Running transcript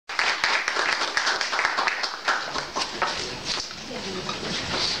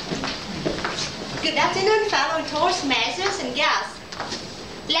Good afternoon, fellow Toastmasters and guests.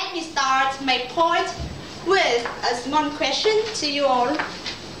 Let me start my point with a small question to you all.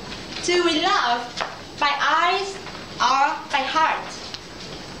 Do we love by eyes or by heart?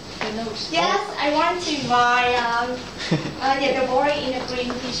 Yes, I want to invite the boy in a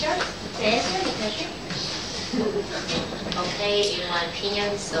green t-shirt to answer the question. Okay, in my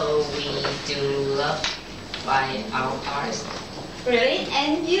opinion, so we do love by our hearts. Really?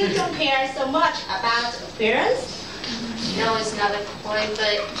 And you don't care so much about appearance? No, it's not a point,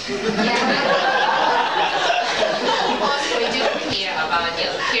 but yeah. Of course, we do care about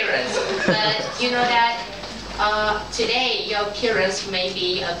your appearance. But you know that today your appearance may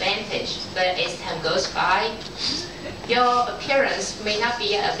be an advantage, but as time goes by, your appearance may not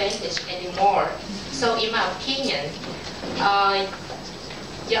be an advantage anymore. So in my opinion,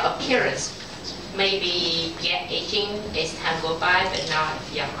 your appearance maybe get aging as time goes by, but not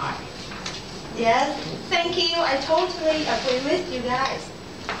your heart. Yes, thank you. I totally agree with you guys.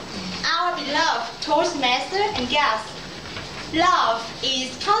 Our beloved Toastmaster and guests, love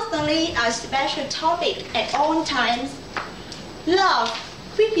is constantly a special topic at all times. Love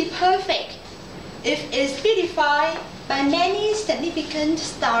will be perfect if it's beautified by many significant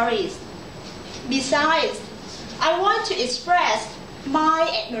stories. Besides, I want to express my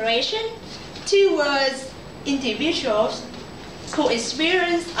admiration towards individuals who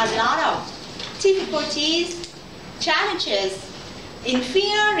experience a lot of difficulties, challenges in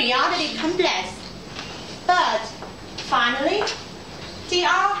fear reality complex, but finally they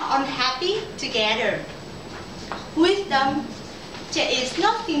are unhappy together. With them, there is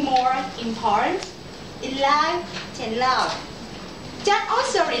nothing more important in life than love. That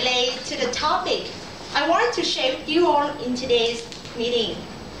also relates to the topic I want to share with you all in today's meeting.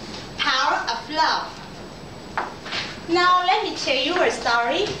 Power of love. Now let me tell you a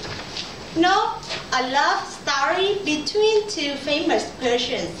story. No, a love story between two famous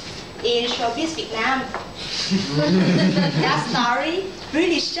persons in showbiz Vietnam. That story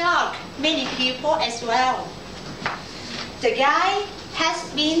really shocked many people as well. The guy has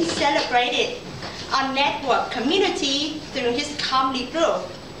been celebrated on network community through his comedy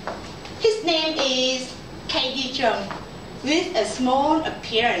group. His name is KD Jung, with a small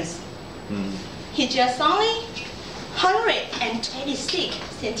appearance. He just only 126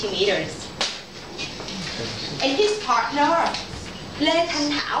 centimeters. And his partner, Lê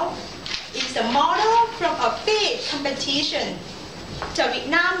Thanh Thảo, is a model from a big competition, the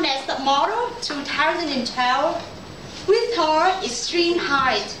Vietnam Next Top Model 2012, with her extreme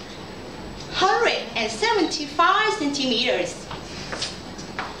height, 175 centimeters.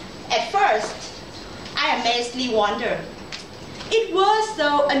 At first, I amazedly wondered. It was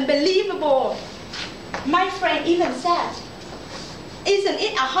so unbelievable. My friend even said, "Isn't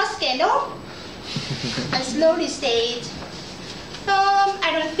it a hot scandal?" I slowly said,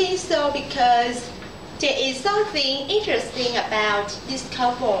 I don't think so, because there is something interesting about this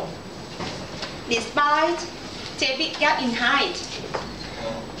couple. Despite their big gap in height,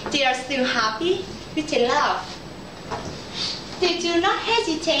 they are still happy with their love. They do not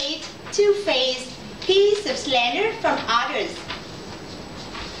hesitate to face piece of slander from others.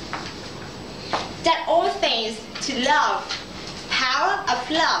 That all thanks to love, power of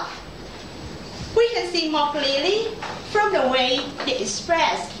love. We can see more clearly from the way they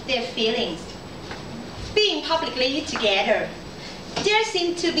express their feelings. Being publicly together, there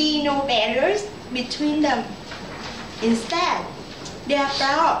seem to be no barriers between them. Instead, they are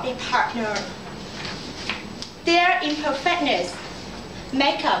proud of their partner. Their imperfectness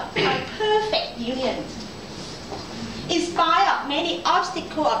make up a perfect union. In spite of many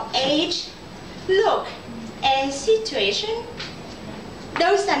obstacles of age, look, and situation,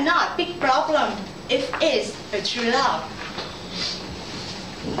 those are not big problems if it's a true love.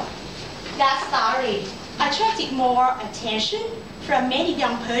 That story attracted more attention from many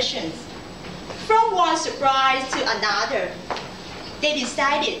young persons. From one surprise to another, they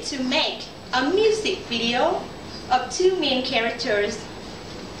decided to make a music video of two main characters.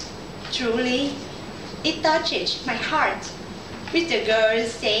 Truly, it touches my heart with the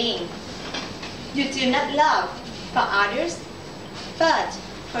girls saying, "You do not love for others, but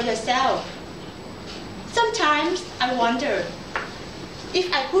for yourself." Sometimes I wonder,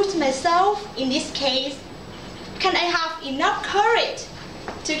 if I put myself in this case, can I have enough courage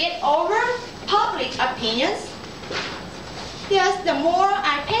to get over public opinions? Yes, the more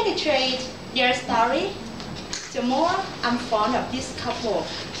I penetrate their story, the more I'm fond of this couple.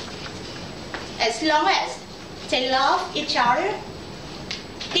 As long as they love each other,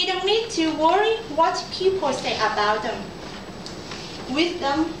 they don't need to worry what people say about them. With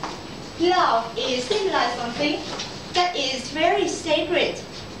them, love is symbolized something that is very sacred.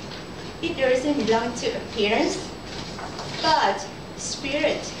 It doesn't belong to appearance, but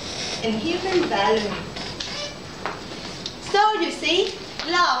spirit and human value. So you see,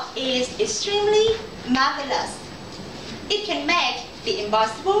 love is extremely marvelous. It can make the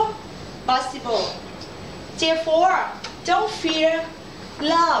impossible possible. Therefore, don't fear,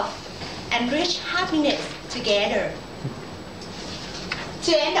 love, and reach happiness together.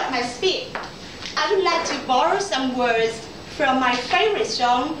 To end up my speech, I would like to borrow some words from my favorite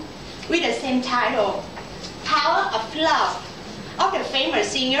song with the same title, Power of Love, of the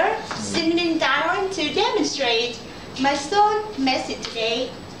famous singer Celine Dion, to demonstrate my song message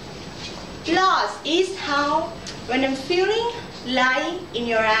today. Lost is how, when I'm feeling lying in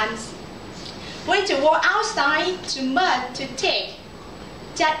your arms, when to walk outside to mud to take,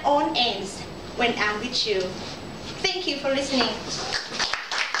 that all ends when I'm with you. Thank you for listening.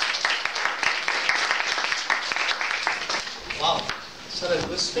 Wow, such a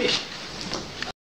good speech.